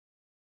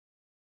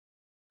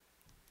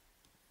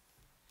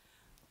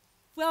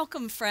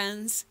Welcome,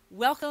 friends.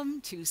 Welcome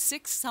to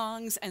Six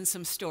Songs and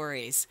Some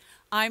Stories.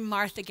 I'm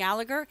Martha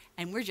Gallagher,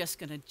 and we're just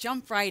going to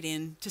jump right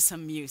into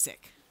some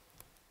music.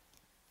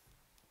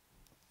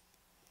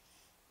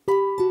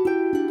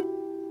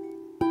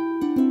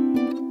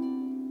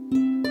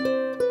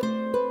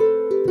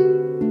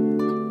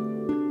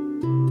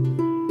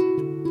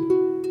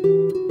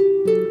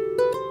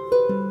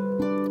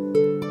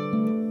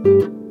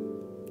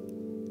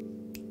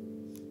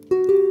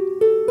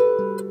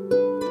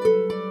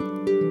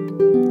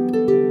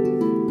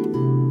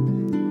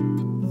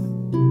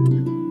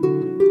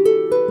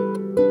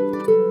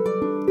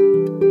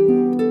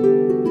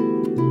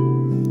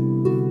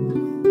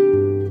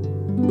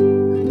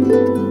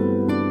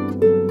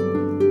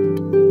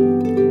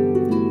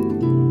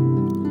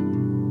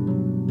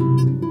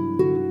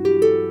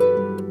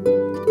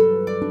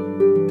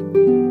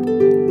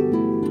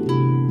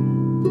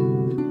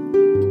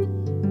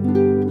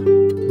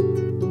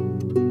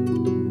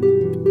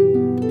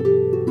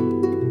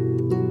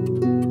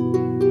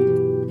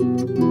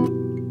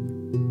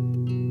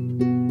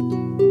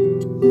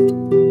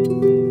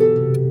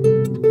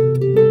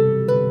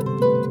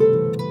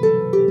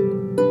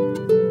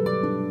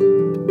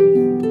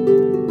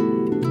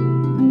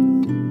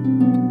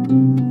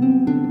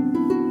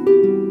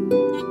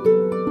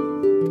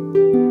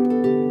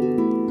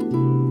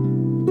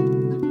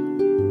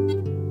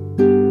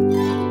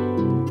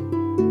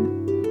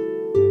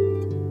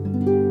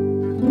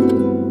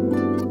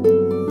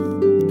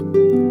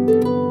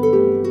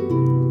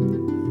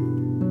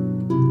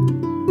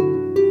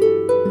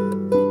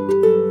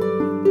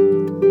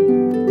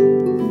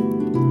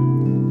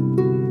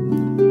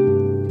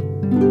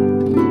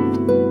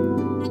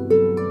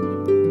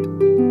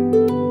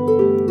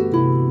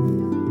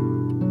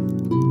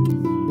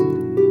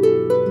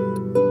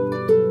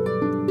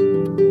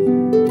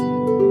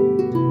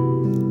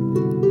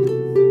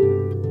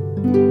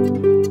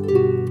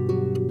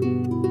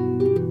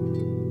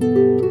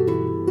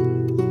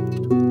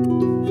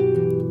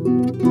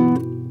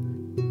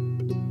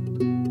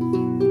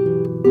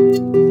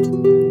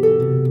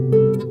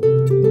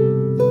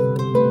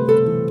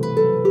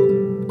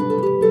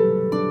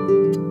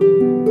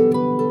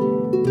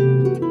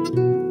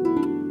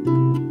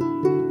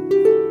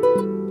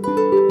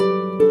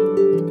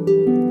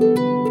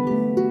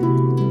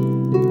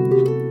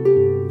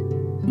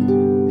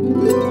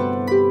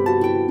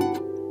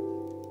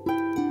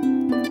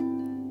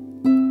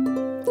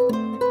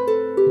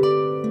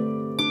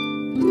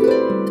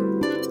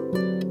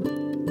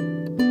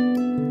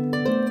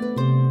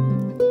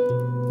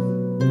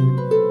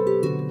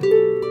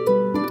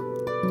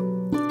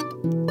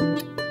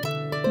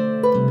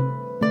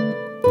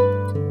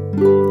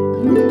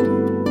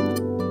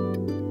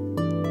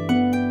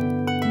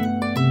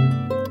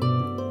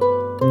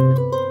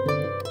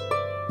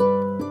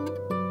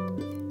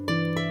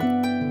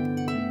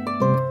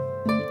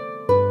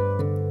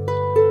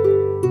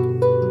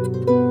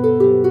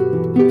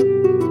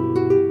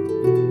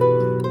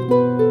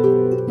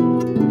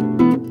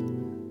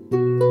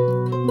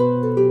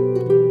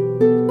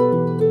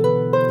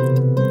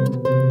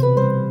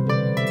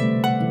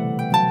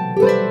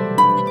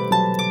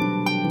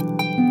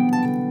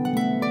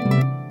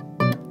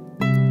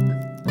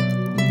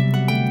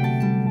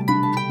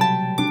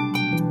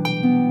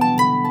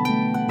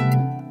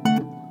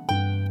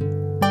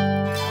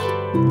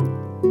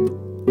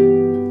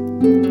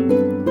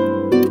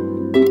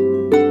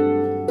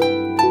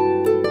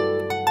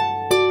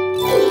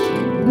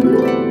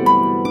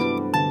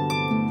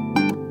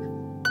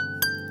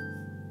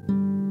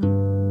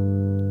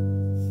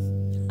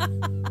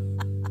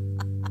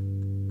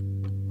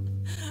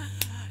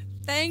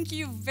 Thank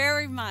you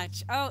very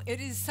much. Oh, it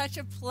is such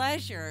a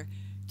pleasure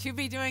to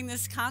be doing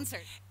this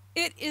concert.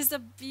 It is a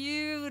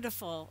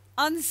beautiful,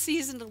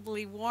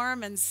 unseasonably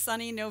warm and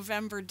sunny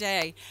November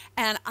day,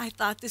 and I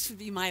thought this would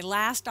be my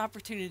last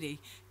opportunity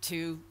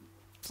to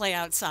play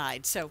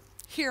outside. So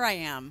here I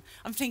am.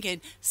 I'm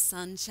thinking,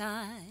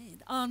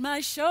 sunshine on my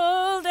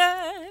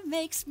shoulder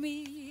makes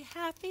me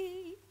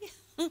happy.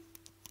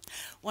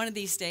 One of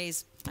these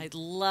days, I'd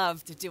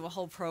love to do a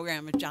whole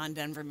program of John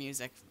Denver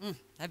music.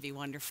 That'd be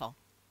wonderful.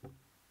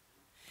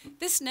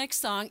 This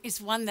next song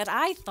is one that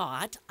I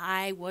thought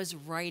I was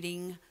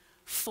writing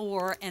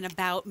for and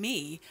about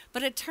me,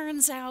 but it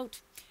turns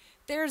out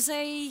there's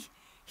a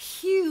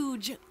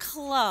huge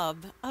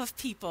club of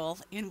people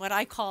in what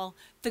I call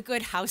the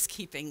Good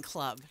Housekeeping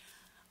Club.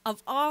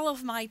 Of all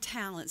of my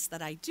talents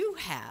that I do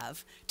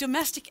have,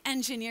 domestic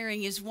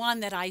engineering is one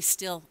that I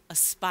still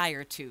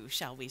aspire to,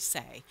 shall we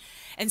say.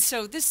 And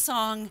so this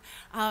song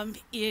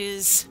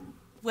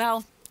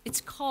well,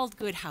 it's called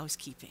Good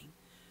Housekeeping,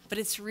 but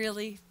it's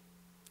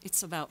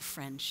about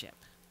friendship.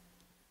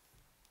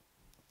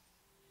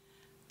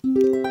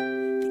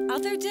 The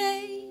other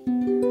day,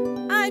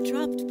 I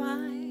dropped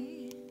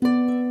by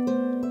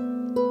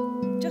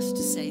just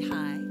to say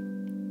hi.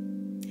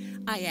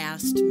 I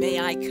asked, "May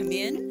I come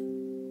in?"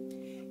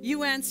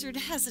 You answered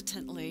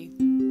hesitantly,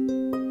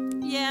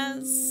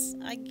 "Yes,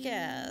 I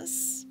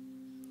guess."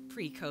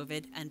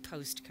 pre-COVID and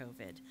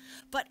post-COVID.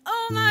 But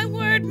oh my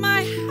word,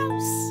 my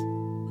house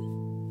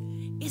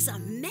is a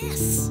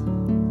mess.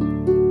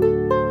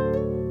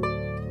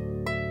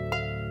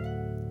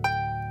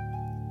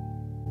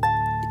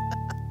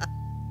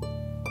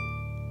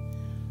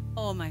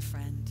 Oh, my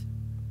friend,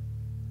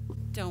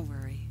 don't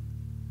worry.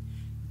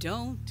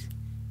 Don't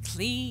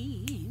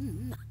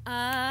clean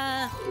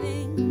a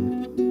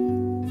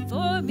thing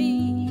for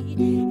me.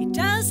 It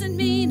doesn't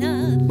mean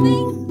a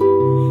thing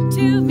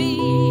to me.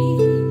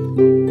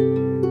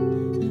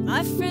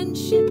 My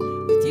friendship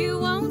with you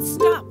won't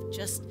stop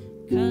just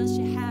 'cause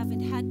you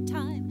haven't had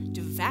time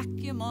to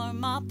vacuum or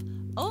mop.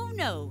 Oh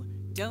no,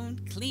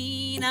 don't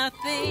clean a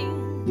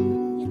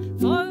thing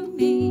for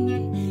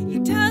me.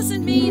 It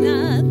doesn't mean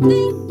a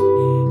thing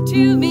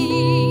to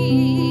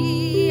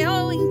me.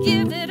 Oh, and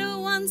give it a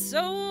once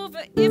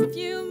over if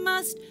you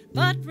must.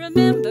 But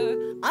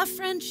remember, our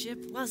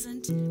friendship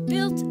wasn't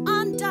built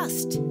on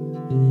dust.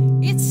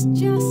 It's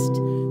just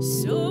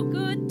so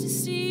good to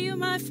see you,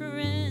 my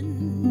friend.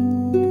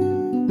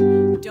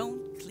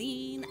 Don't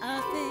clean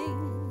a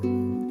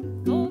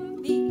thing for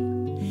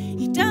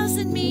me. It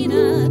doesn't mean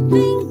a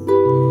thing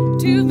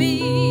to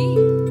me.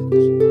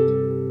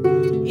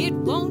 It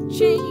won't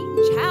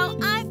change how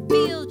I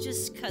feel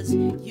just 'cause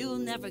you'll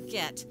never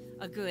get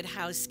a good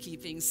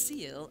housekeeping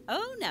seal.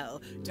 Oh no,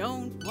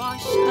 don't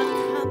wash a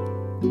cup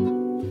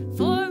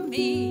for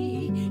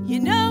me. You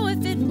know,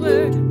 if it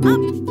were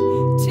up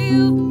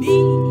to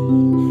me,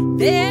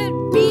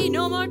 there'd be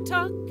no more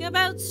talk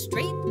about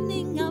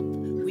straightening up.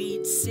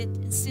 We'd sit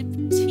and sip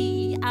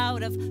tea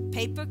out of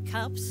paper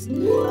cups.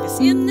 'Cause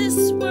in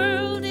this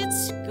world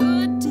it's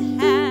good to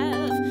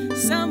have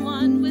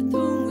someone with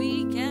whom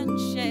we can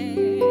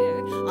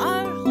share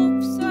our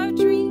hopes, our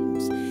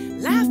dreams,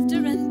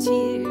 laughter and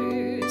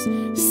tears.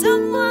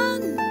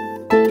 Someone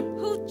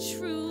who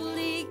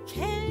truly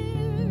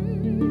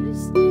cares,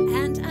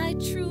 and I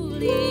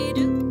truly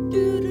do.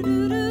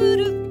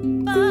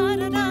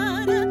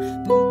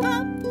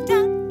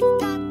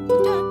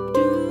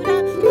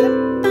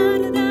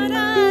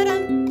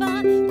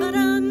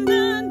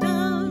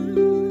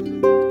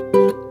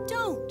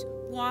 Don't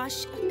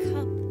wash a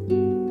cup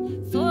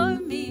for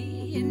me.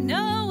 You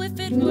know, if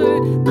it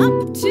were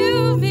up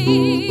to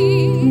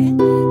me,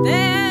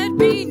 there'd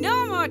be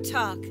no more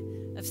talk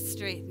of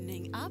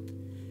straightening up.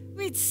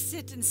 We'd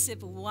sit and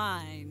sip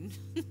wine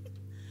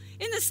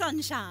in the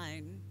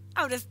sunshine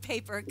out of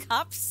paper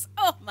cups.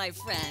 Oh, my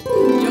friend,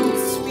 don't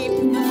sweep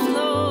the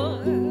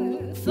floor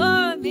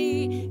for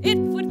me. It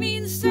would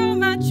mean so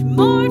much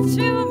more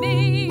to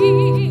me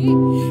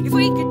if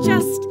we could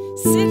just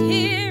sit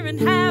here and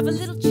have a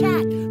little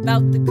chat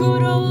about the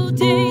good old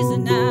days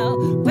and now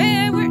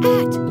where we're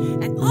at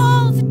and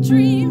all the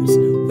dreams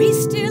we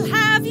still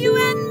have, you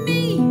and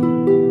me.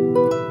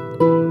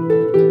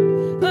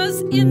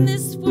 'Cause in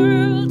this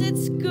world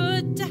it's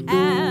good to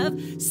have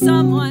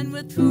someone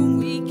with whom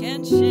we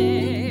can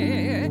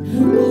share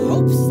our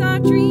hopes, our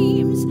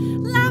dreams,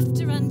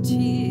 laughter and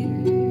tears.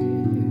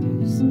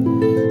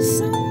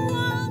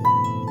 Someone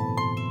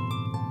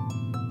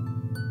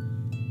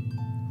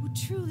who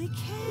truly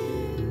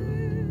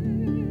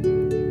cares.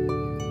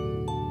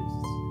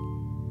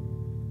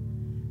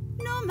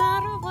 No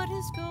matter what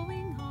is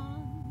going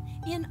on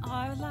in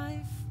our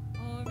life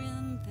or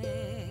in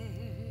theirs.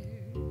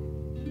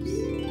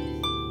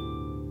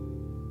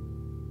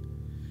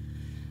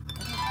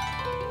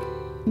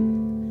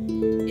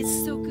 It's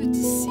so good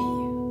to see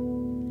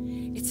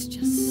you. It's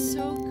just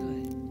so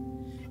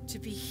good to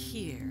be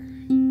here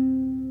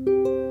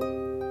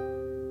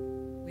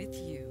with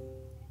you,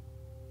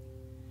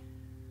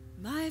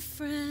 my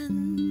friends.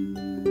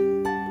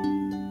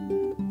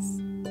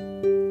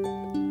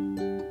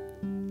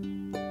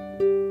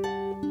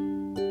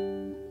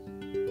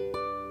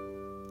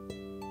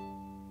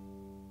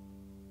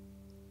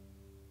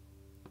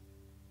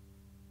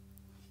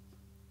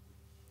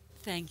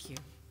 Thank you.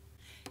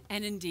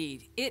 And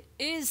indeed, it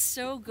is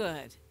so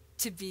good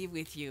to be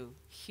with you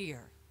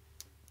here,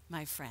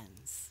 my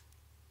friends.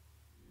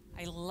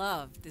 I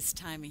love this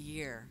time of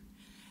year.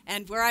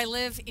 And where I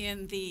live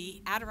in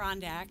the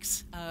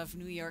Adirondacks of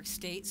New York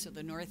State, so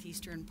the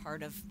northeastern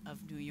part of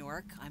New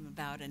York, I'm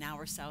about an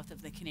hour south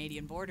of the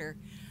Canadian border.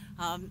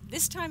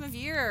 This time of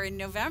year in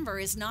November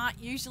is not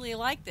usually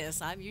like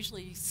this. I'm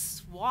usually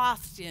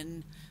swathed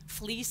in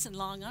fleece and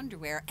long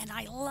underwear, and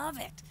I love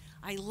it.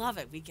 I love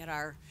it. We get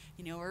our,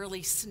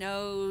 early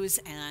snows,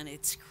 and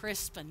it's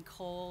crisp and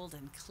cold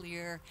and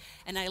clear,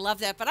 and I love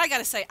that. But I got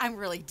to say, I'm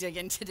really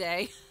digging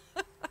today.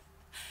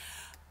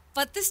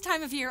 But this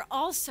time of year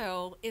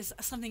also is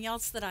something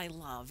else that I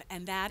love,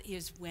 and that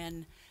is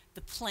when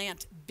the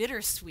plant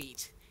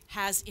bittersweet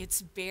has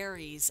its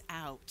berries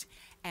out.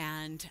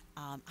 And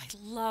I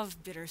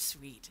love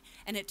bittersweet.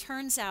 And it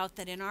turns out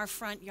that in our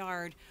front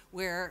yard,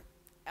 where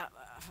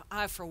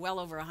for well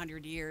over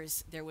 100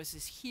 years, there was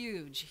this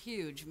huge,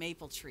 huge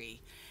maple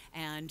tree.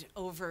 And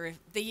over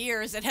the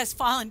years, it has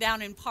fallen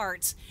down in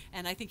parts.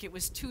 And I think it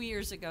was 2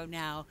 years ago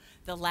now,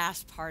 the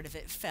last part of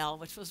it fell,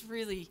 which was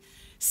really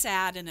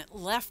sad. And it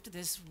left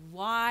this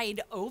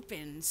wide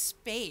open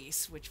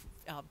space, which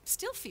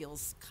still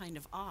feels kind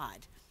of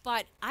odd.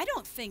 But I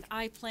don't think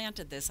I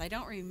planted this. I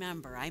don't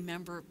remember. I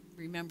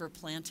remember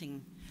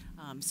planting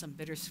some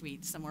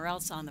bittersweet somewhere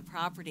else on the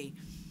property.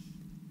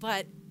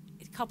 But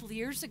a couple of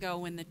years ago,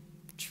 when the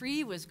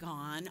tree was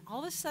gone, all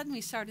of a sudden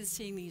we started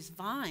seeing these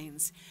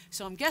vines.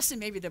 So I'm guessing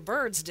maybe the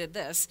birds did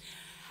this.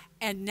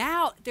 And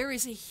now there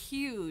is a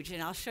huge,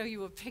 and I'll show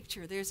you a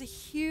picture, there's a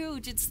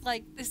huge, it's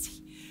like this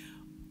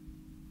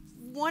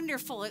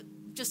wonderful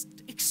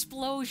just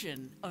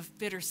explosion of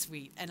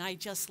bittersweet, and I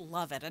just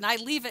love it. And I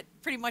leave it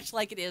pretty much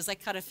like it is. I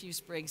cut a few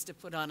sprigs to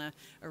put on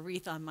a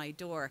wreath on my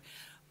door.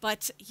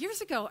 But years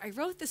ago, I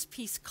wrote this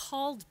piece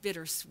called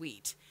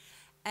Bittersweet.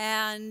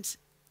 And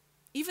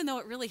even though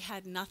it really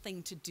had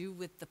nothing to do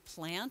with the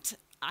plant,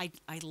 I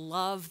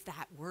love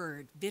that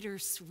word,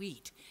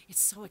 bittersweet.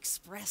 It's so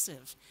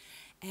expressive.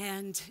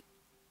 And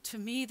to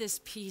me,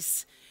 this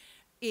piece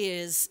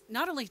is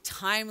not only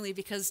timely,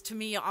 because to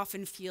me it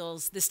often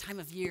feels this time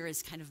of year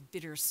is kind of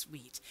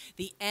bittersweet,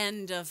 the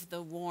end of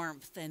the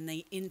warmth and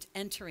the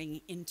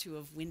entering into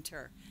of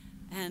winter.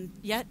 And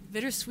yet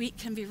bittersweet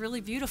can be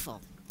really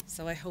beautiful.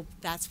 So I hope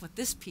that's what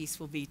this piece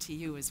will be to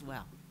you as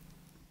well.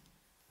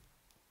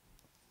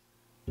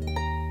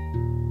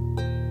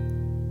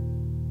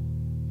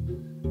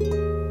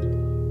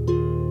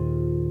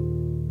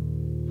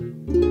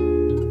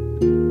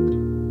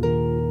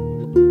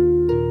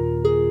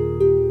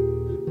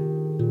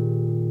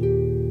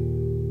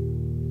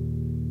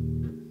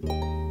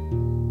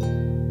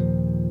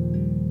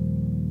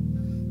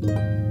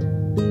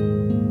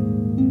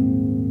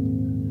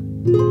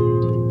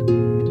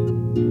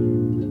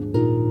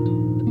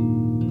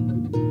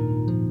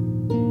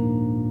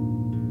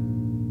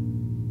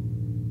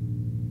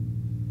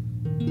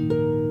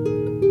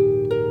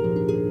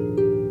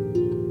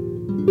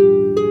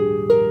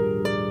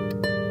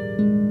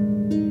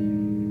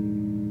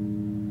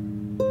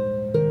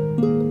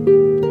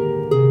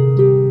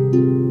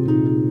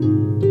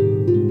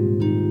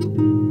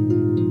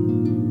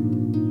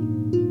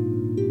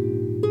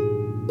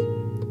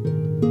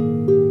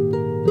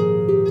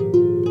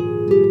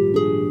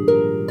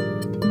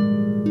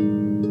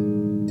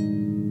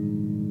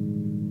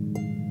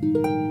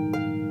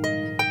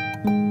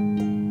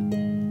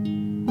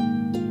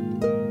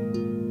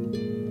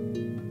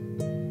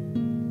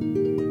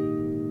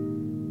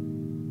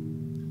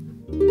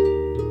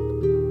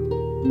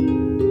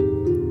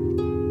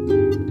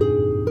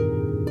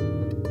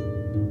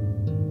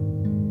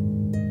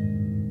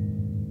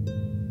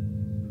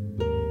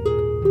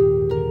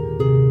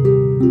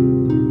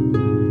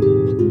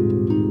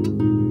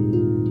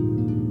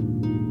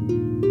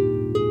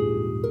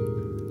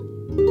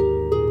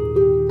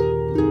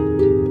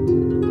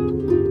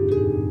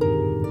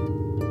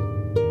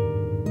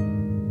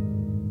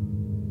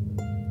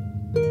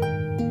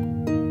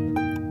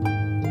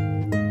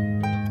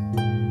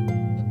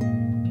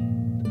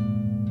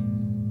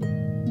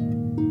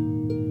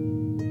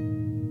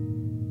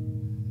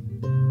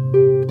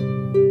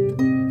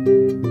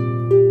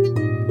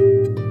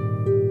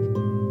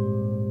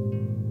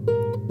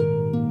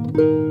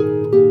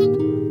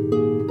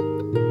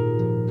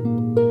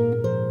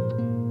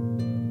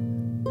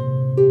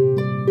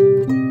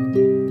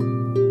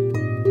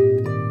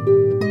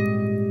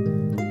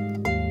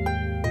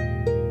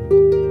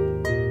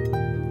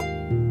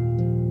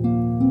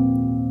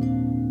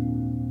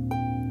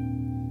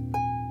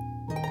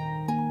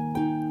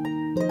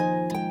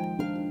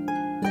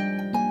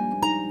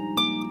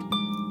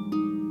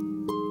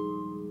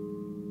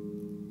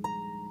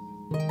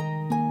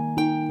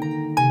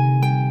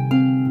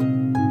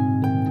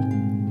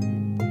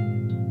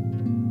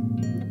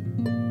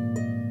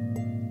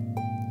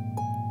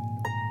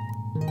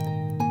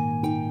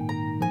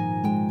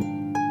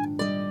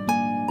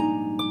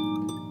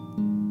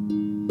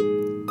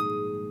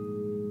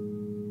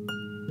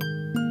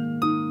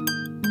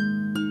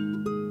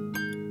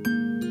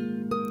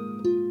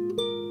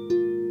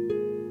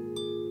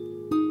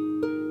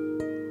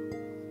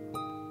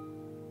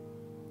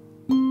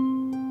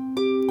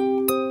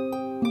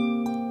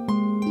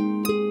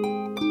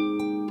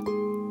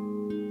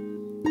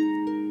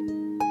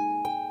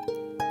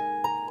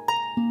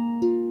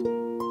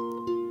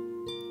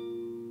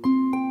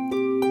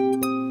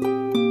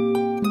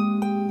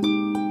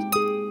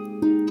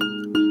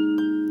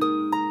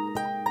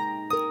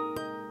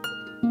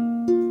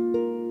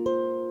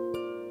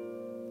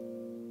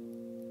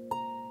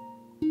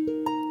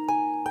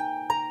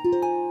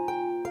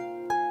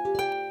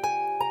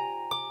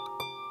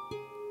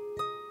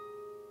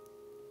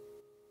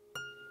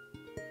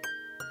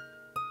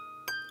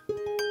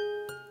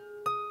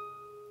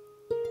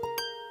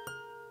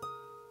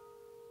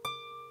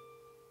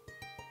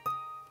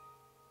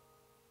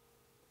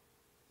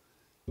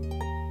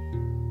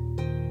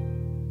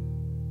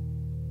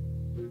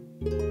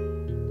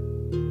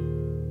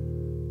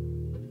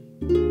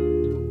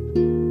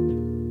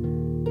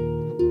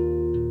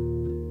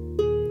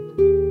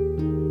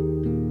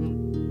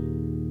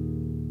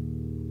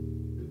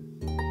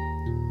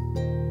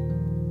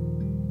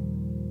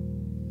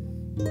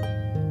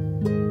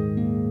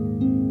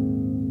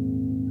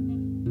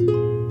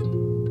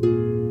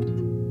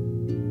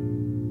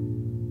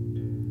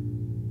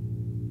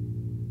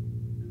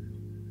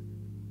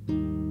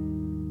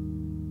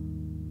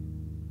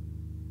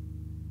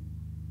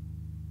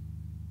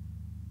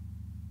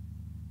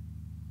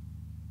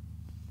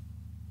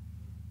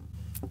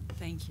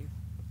 Thank you.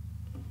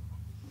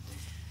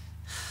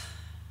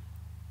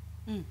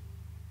 Mm.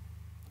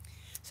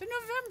 So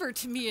November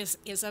to me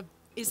is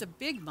a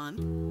big month.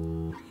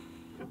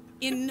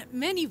 In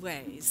many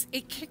ways,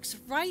 it kicks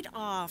right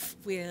off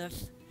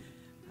with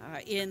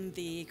in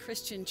the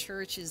Christian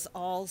church is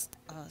All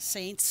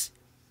Saints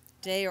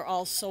Day or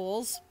All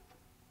Souls,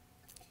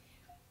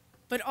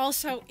 but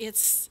also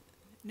it's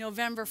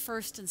November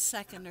 1st and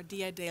 2nd or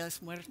Dia de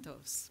los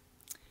Muertos,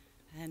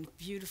 and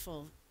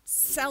beautiful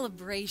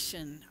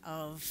celebration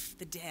of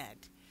the dead.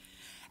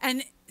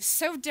 And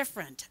so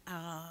different.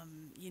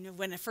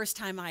 When the first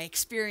time I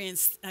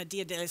experienced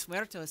Dia de los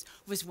Muertos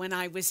was when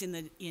I was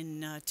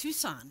in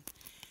Tucson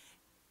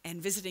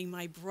and visiting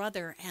my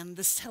brother, and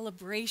the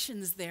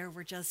celebrations there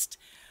were just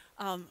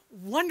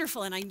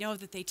wonderful. And I know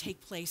that they take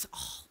place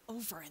all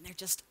over, and they're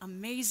just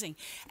amazing.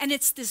 And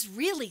it's this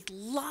really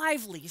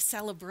lively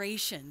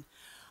celebration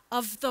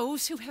of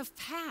those who have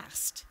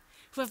passed,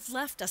 who have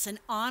left us, and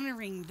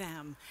honoring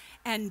them,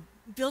 and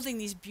building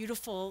these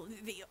beautiful,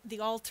 the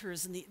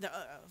altars and the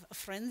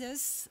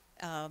ofrendas,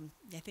 I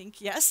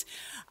think, yes.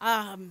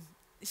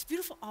 These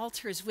beautiful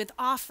altars with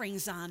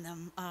offerings on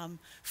them,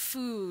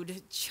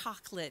 food,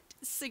 chocolate,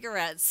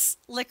 cigarettes,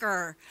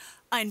 liquor,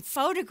 and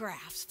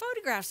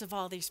photographs of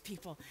all these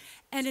people.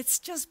 And it's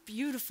just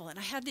beautiful. And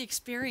I had the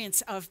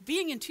experience of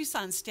being in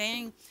Tucson,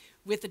 staying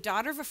with the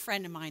daughter of a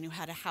friend of mine who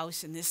had a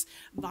house in this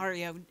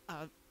barrio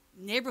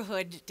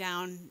neighborhood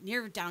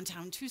near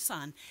downtown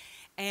Tucson.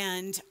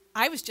 And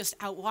I was just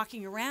out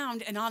walking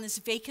around, and on this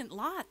vacant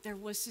lot, there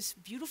was this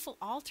beautiful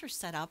altar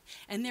set up,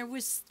 and there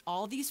was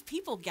all these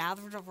people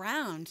gathered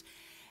around,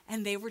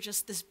 and they were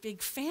just this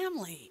big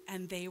family,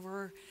 and they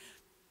were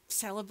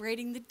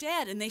celebrating the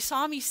dead. And they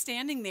saw me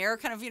standing there,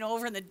 kind of,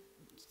 over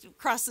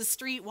across the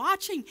street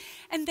watching,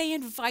 and they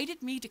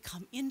invited me to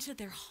come into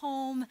their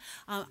home.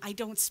 I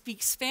don't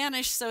speak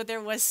Spanish, so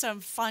there was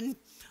some fun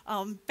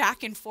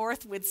back and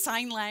forth with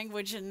sign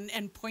language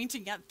and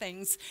pointing at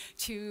things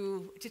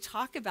to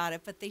talk about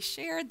it. But they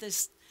shared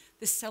this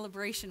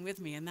celebration with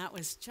me, and that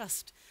was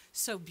just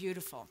so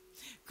beautiful.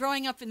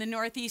 Growing up in the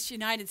Northeast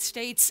United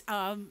States,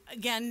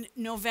 again,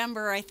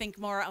 November, I think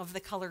more of the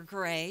color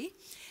gray,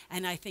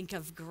 and I think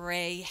of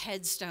gray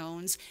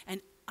headstones, and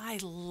I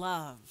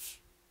love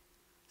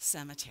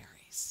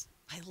cemeteries.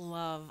 I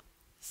love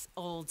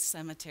old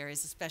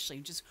cemeteries, especially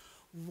just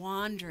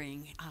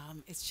wandering.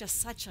 It's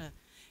just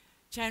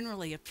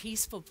generally a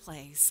peaceful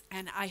place,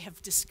 and I have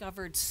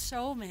discovered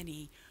so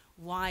many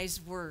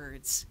wise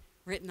words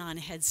written on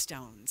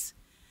headstones.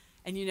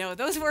 And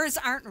those words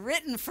aren't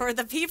written for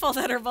the people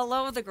that are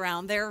below the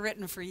ground. They're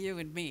written for you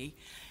and me.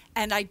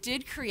 And I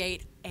did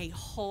create a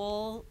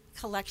whole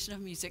collection of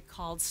music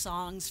called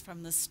Songs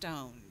from the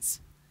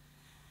Stones.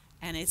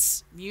 And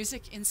it's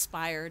music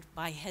inspired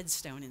by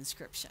headstone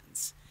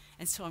inscriptions.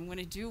 And so I'm going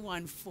to do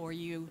one for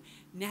you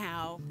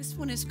now. This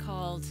one is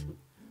called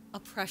A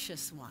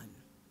Precious One.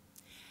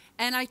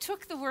 And I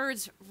took the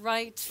words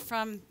right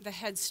from the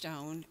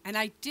headstone, and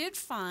I did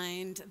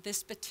find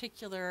this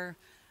particular,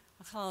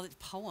 I'll call it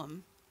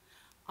poem,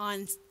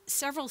 on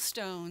several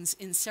stones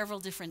in several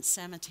different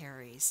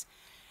cemeteries.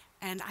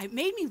 And it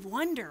made me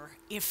wonder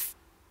if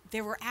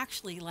there were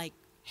actually like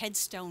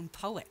headstone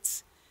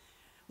poets.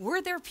 Were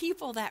there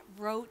people that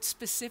wrote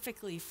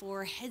specifically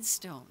for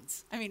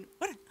headstones? I mean,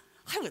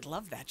 I would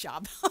love that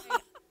job.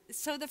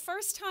 So the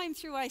first time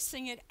through, I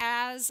sing it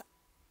as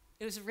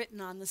it was written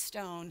on the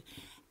stone.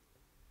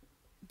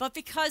 But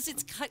because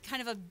it's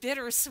kind of a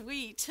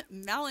bittersweet,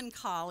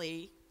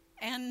 melancholy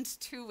end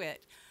to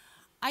it,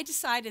 I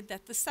decided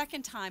that the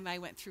second time I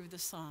went through the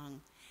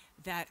song,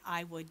 that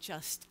I would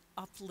just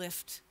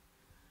uplift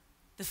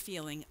the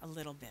feeling a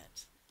little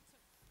bit.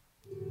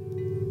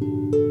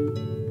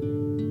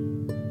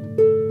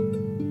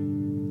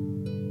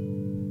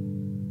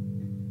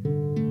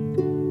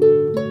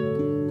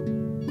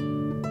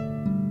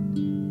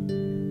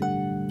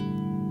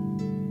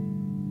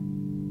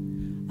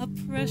 A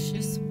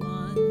precious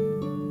one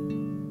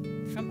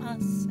from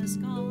us has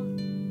gone.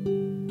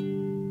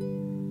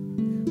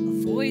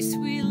 A voice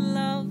we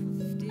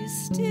loved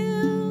is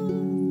still.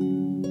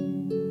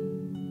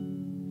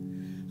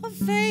 A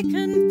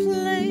vacant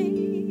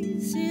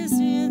place is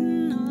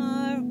in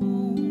our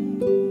home,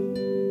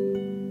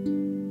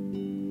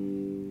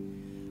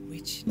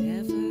 which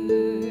never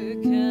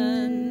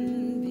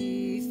can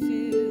be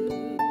filled.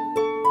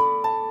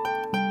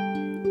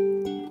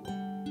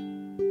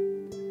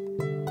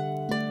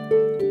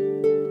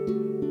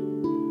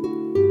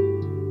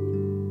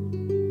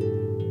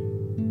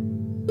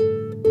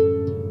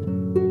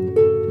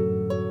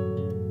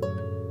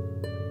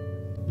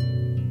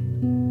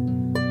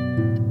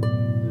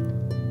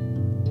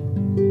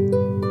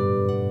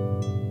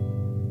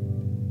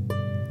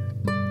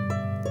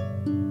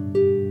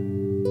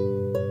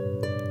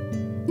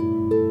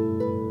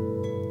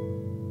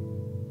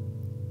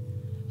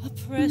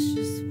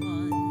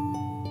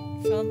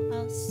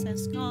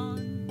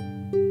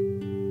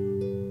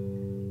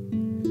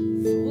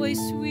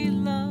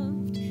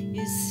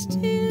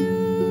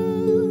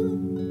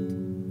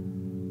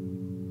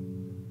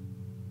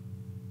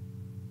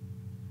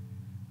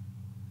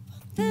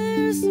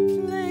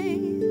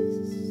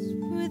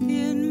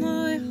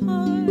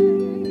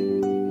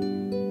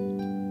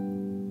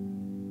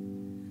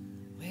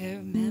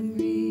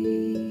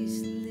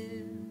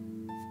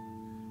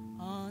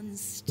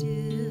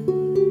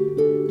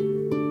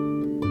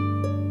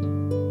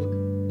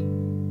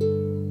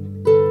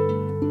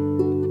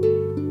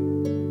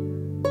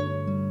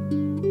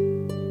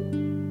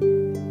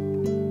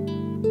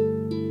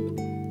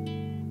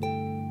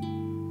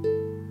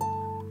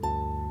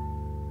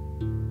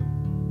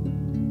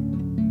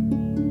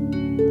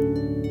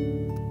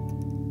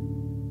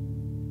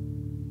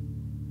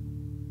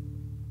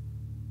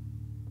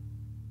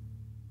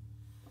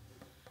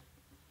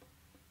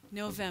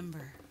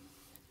 November,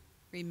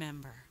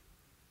 remember.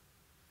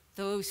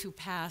 Those who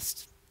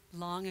passed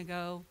long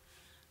ago,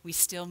 we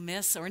still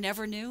miss or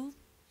never knew,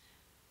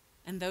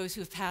 and those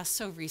who have passed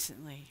so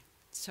recently,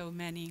 so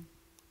many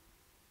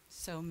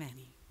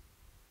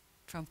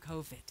from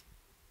COVID.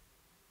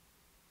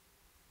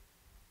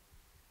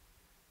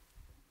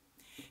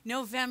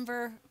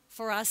 November,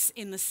 for us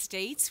in the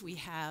States, we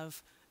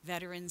have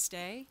Veterans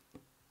Day,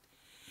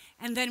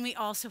 and then we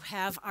also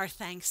have our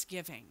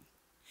Thanksgiving.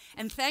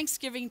 And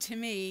Thanksgiving to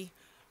me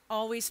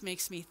always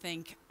makes me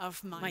think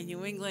of my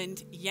New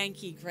England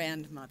Yankee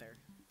grandmother.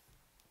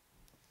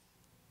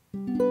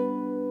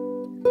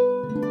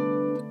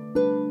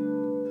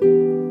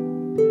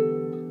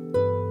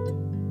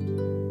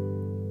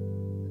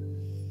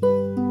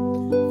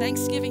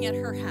 Thanksgiving at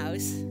her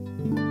house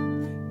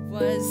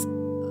was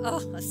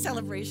a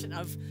celebration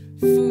of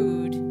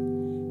food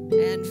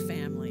and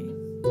family.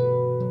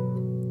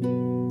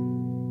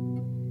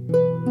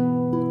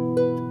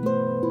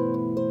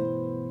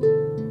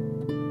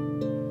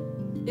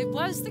 It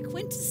was the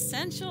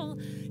quintessential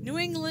New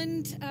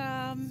England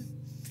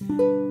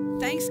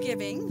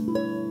Thanksgiving.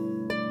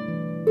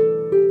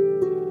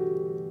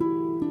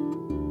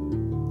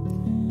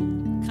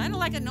 Kind of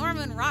like a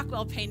Norman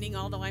Rockwell painting,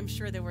 although I'm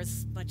sure there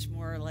was much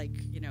more like,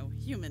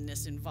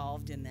 humanness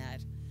involved in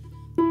that.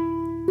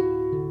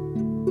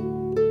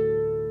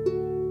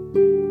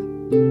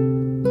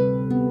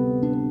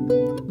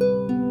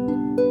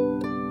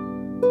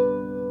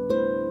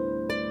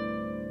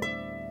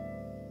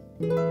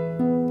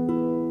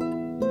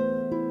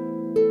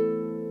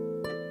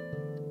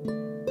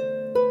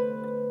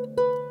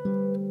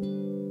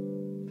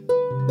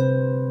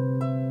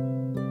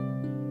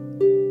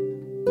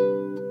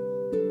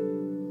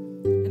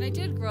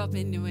 Up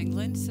in New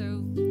England,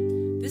 so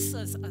this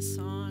was a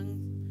song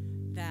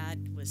that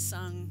was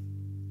sung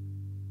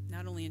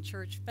not only in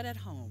church but at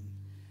home.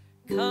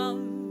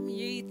 Come,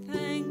 ye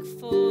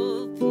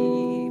thankful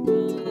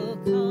people,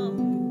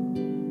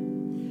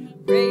 come,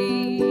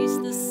 raise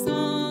the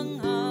song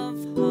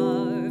of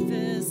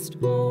harvest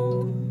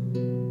home.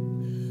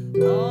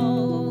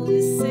 All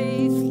is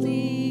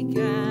safely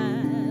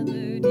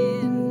gathered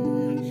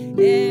in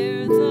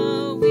ere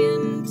the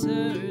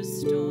winter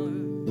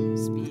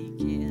storms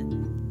begin.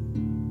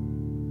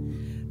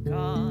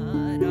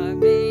 God, our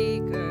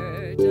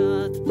Maker,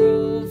 doth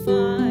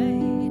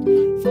provide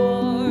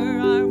for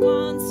our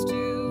wants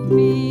to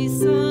be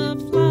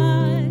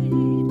supplied.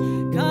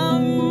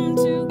 Come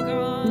to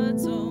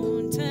God's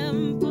own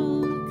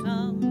temple,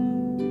 come,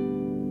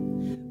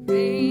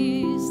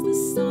 raise the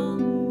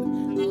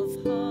song of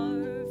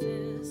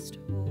harvest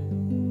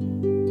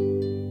home.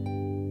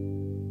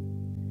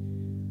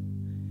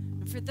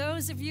 And for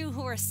those of you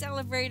who are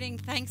celebrating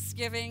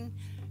Thanksgiving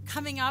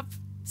coming up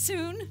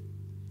soon,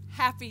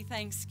 happy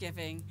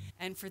Thanksgiving.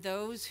 And for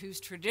those whose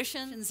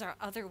traditions are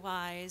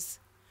otherwise,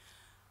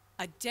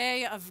 a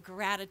day of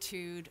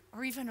gratitude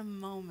or even a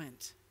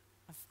moment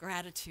of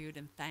gratitude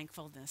and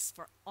thankfulness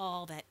for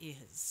all that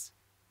is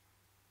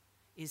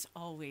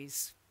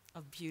always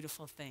a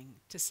beautiful thing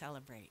to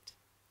celebrate.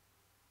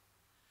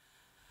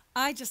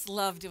 I just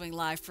love doing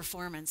live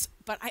performance,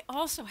 but I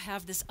also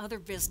have this other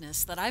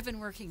business that I've been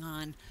working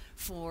on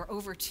for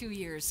over 2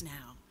 years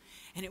now.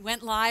 And it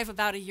went live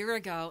about a year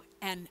ago,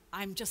 and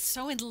I'm just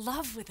so in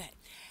love with it.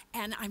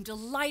 And I'm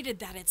delighted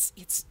that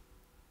it's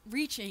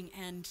reaching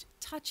and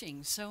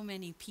touching so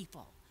many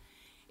people.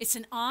 It's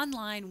an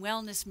online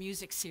wellness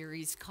music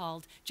series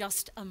called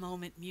Just a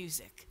Moment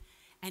Music.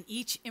 And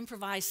each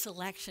improvised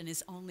selection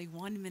is only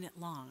 1 minute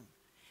long.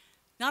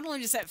 Not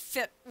only does that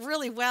fit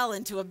really well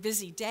into a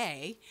busy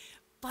day,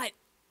 but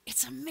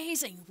it's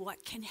amazing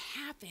what can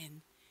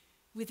happen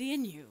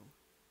within you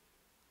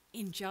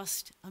in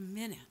just a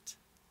minute.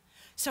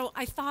 So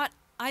I thought,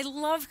 I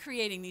love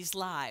creating these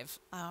live,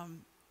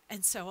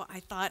 and so I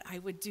thought I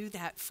would do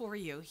that for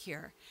you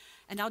here.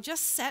 And I'll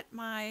just set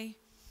my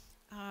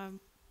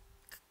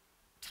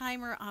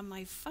timer on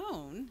my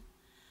phone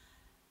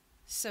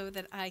so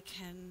that I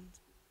can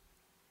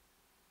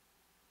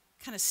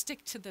kind of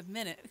stick to the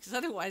minute, because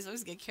otherwise I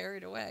always get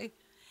carried away.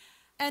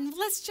 And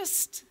let's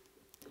just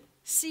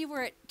see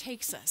where it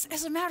takes us.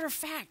 As a matter of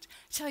fact,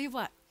 tell you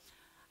what,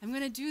 I'm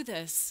going to do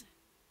this,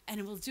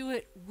 and we'll do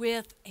it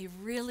with a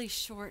really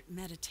short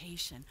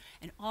meditation.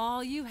 And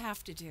all you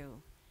have to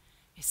do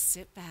is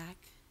sit back,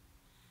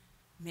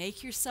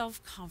 make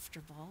yourself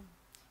comfortable.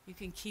 You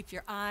can keep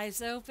your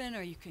eyes open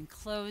or you can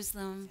close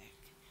them.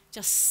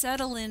 Just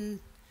settle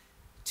in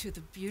to the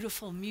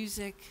beautiful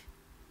music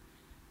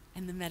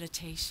and the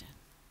meditation.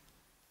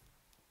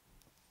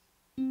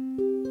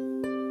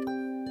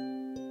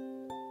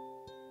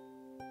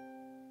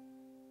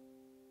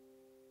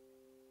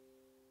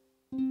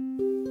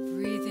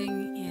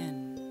 Breathing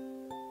in.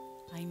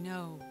 I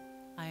know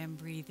I am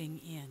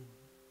breathing in.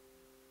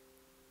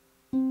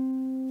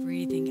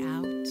 Breathing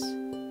out.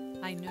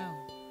 I know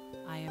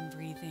I am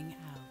breathing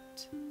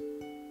out.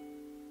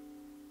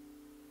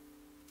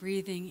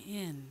 Breathing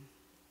in.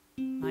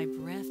 My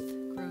breath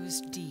grows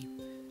deep.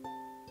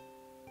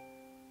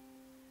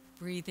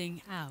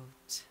 Breathing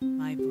out,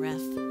 my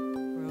breath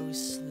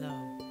grows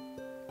slow.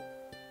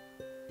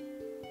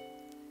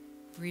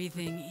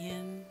 Breathing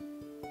in,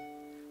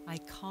 I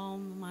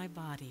calm my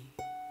body.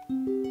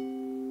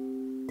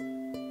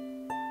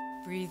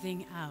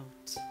 Breathing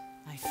out,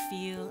 I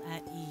feel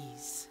at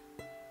ease.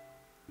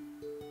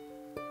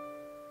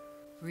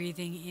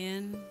 Breathing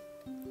in,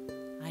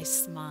 I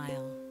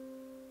smile.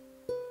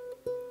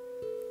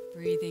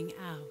 Breathing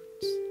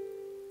out,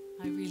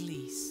 I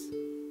release.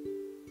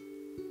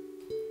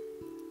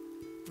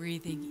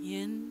 Breathing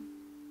in,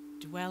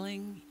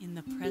 dwelling in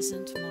the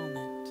present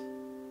moment.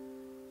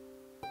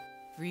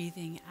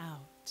 Breathing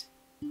out,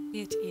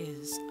 it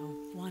is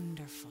a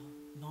wonderful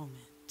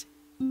moment.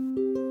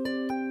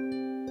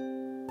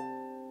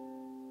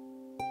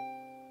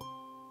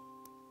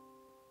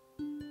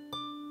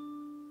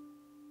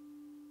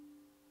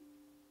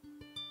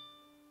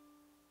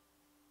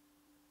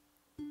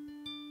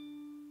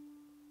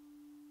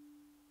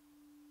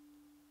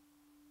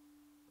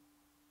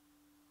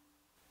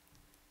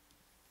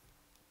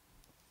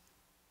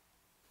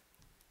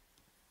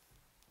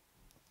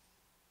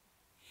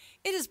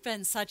 It has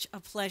been such a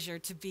pleasure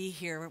to be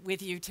here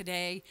with you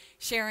today,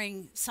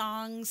 sharing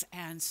songs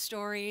and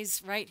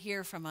stories right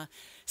here from a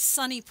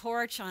sunny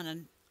porch on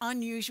an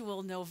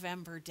unusual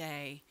November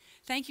day.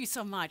 Thank you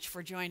so much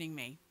for joining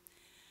me.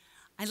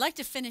 I'd like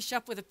to finish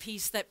up with a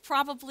piece that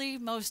probably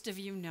most of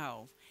you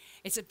know.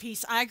 It's a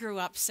piece I grew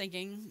up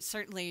singing,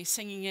 certainly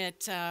singing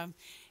it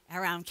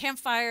around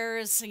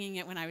campfires, singing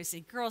it when I was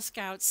in Girl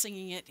Scouts,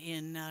 singing it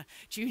in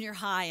junior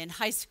high and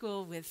high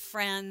school with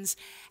friends.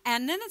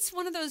 And then it's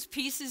one of those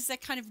pieces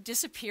that kind of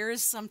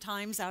disappears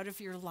sometimes out of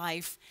your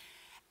life.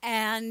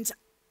 And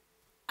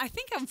I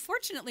think,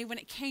 unfortunately, when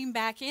it came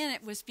back in,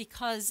 it was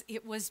because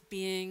it was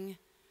being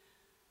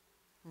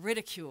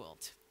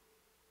ridiculed.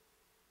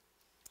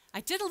 I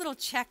did a little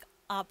check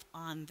up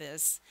on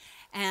this,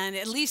 and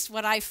at least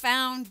what I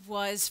found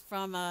was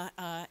from a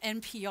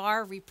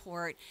NPR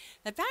report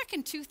that back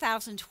in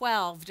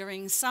 2012,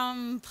 during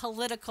some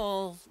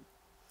political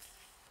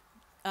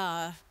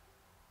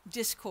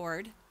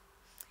discord,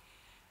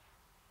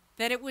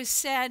 that it was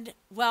said,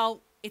 well,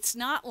 it's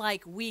not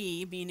like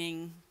we,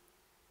 meaning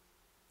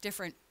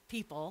different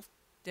people,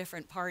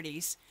 different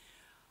parties,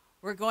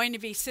 we're going to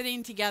be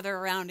sitting together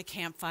around a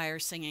campfire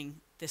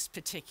singing this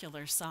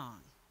particular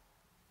song.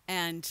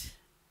 And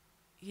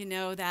you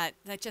know, that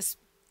just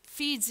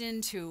feeds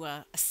into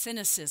a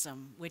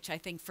cynicism, which I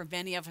think for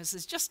many of us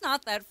is just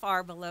not that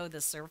far below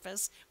the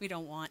surface. We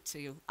don't want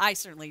to. I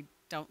certainly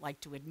don't like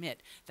to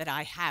admit that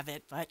I have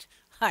it, but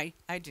I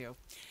do.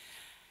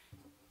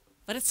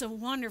 But it's a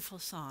wonderful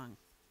song.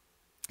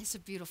 It's a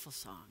beautiful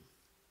song.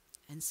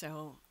 And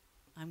so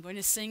I'm going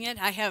to sing it.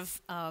 I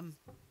have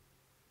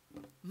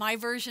my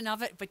version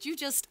of it, but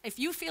if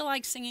you feel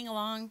like singing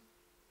along,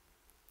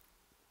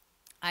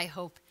 I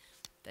hope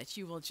that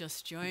you will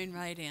just join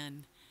right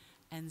in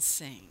and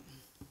sing.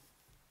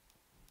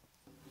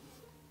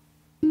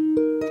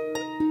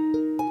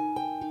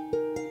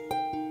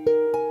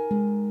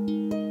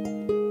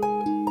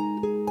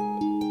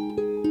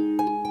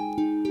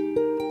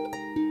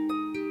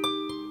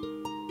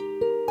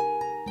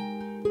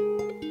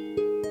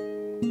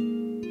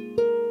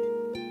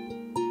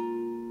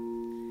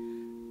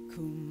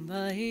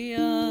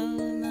 Kumbaya,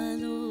 my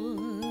Lord,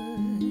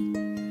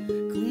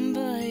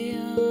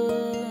 kumbaya.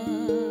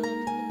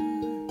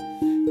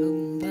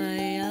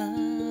 Kumbaya,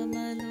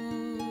 my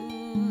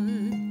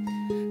Lord,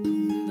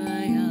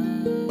 kumbaya.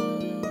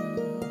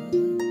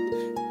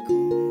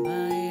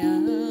 Kumbaya,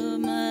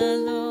 my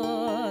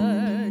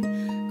Lord,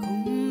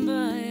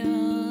 kumbaya.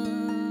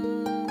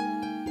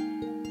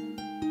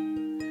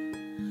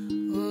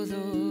 Oh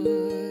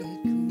Lord,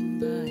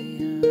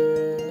 kumbaya.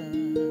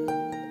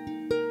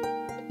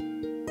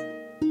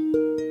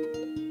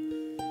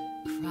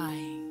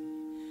 Crying,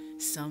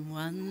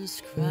 someone's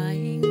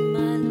crying,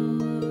 my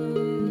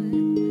Lord,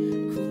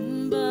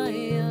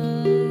 kumbaya.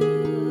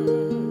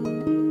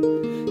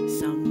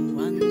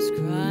 Someone's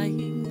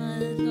crying, my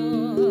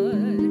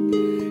Lord,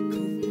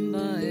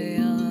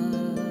 kumbaya.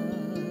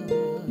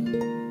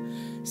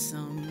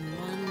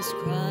 Someone's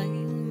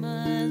crying,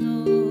 my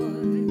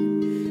Lord,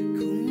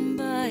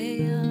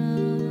 kumbaya.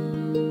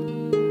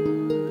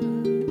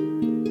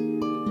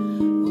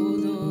 Oh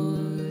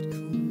Lord,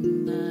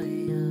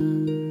 kumbaya.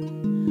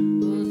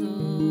 Oh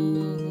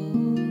Lord,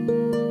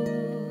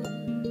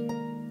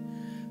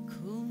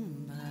 kumbaya.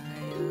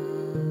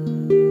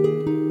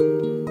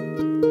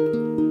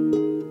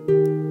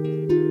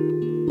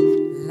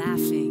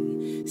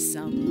 Laughing,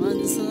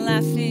 someone's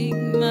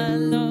laughing, my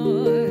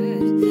Lord,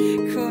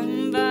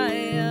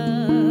 kumbaya.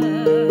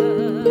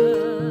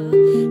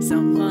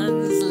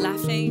 Someone's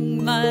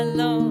laughing, my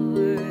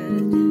Lord,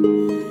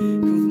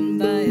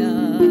 kumbaya.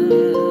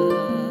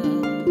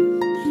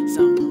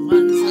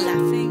 Someone's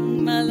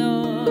laughing, my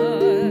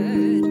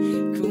Lord,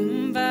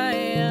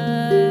 kumbaya.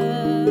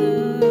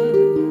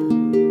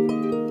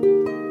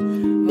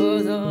 Oh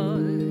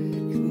Lord,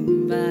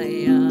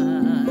 kumbaya.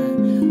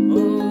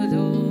 Oh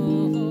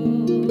Lord,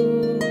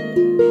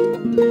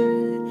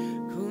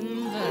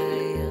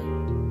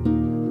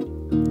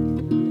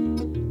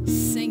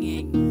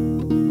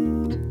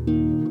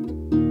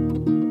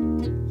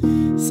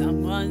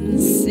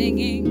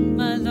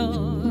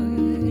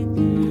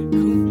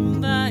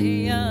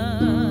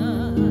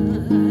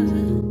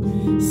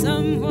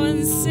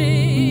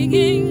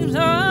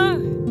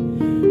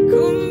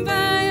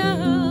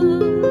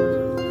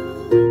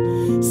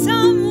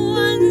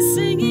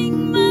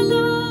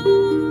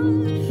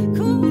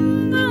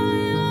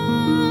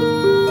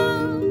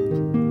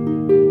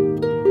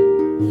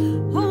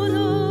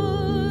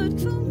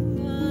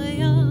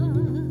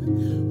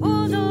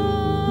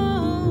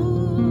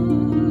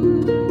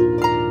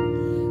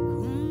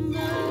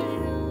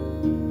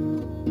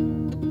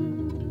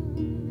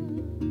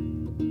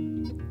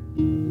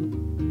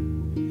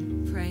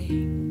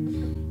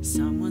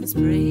 Someone's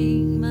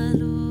praying, my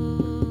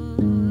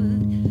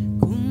Lord,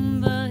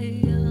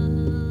 kumbaya.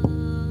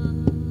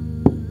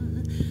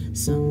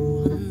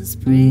 Someone's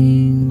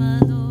praying, my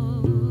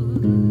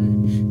Lord,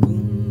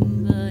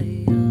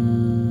 kumbaya.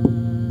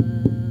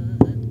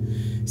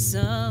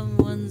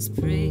 Someone's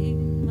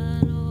praying,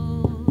 my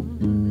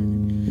Lord,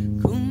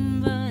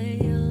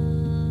 kumbaya.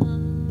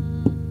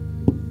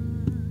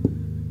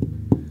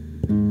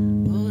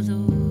 Oh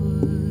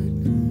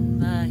Lord,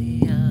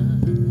 kumbaya.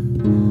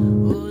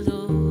 Oh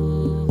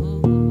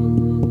Lord,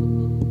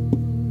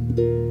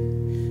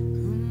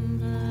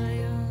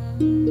 kumbaya.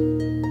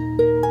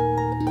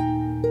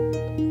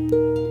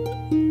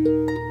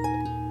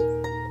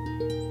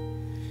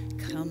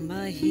 Come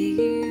by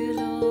here,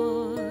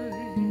 Lord,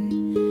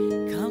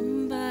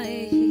 come by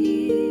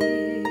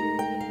here.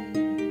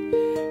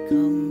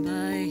 Come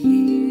by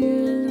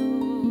here,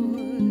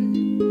 Lord,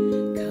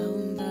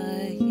 come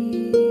by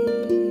here.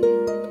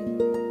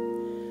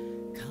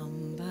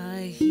 Come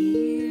by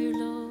here,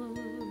 Lord,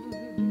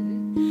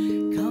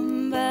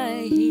 come by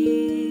here.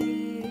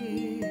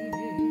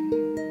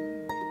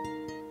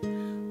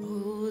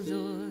 Oh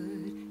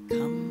Lord,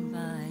 come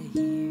by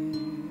here.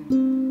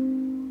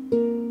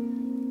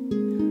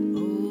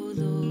 Oh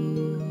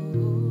Lord,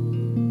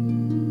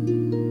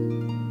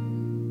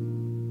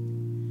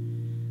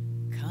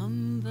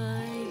 come by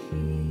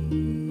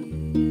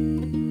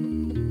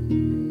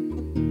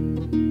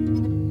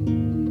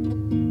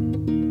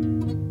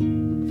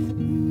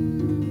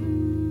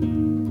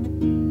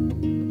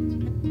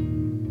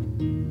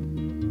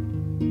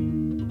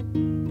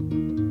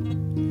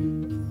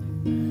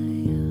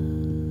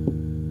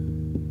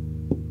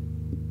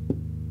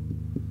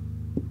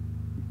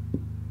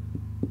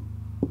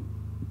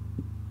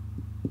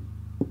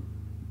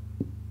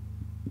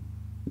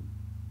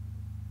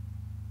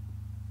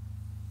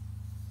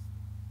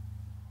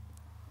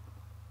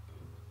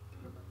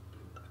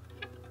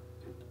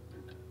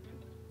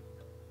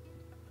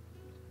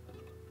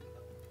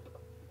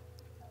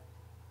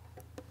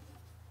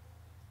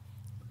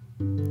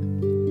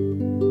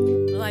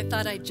Well, I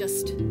thought I'd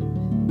just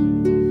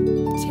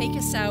take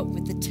us out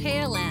with the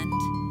tail end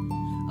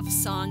of a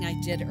song I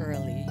did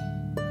early,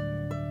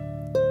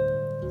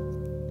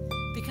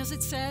 because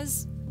it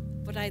says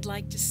what I'd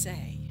like to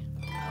say.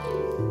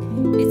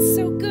 It's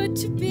so good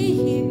to be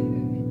here.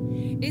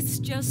 It's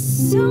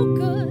just so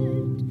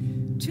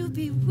good to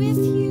be with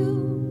you,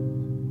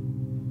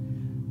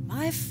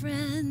 my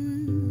friends.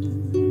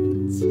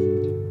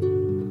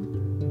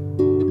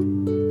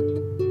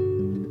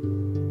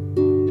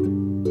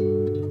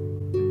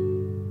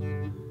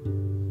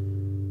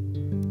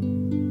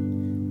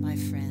 My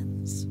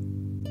friends,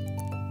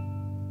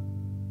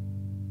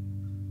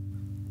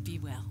 be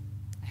well.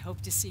 I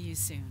hope to see you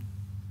soon.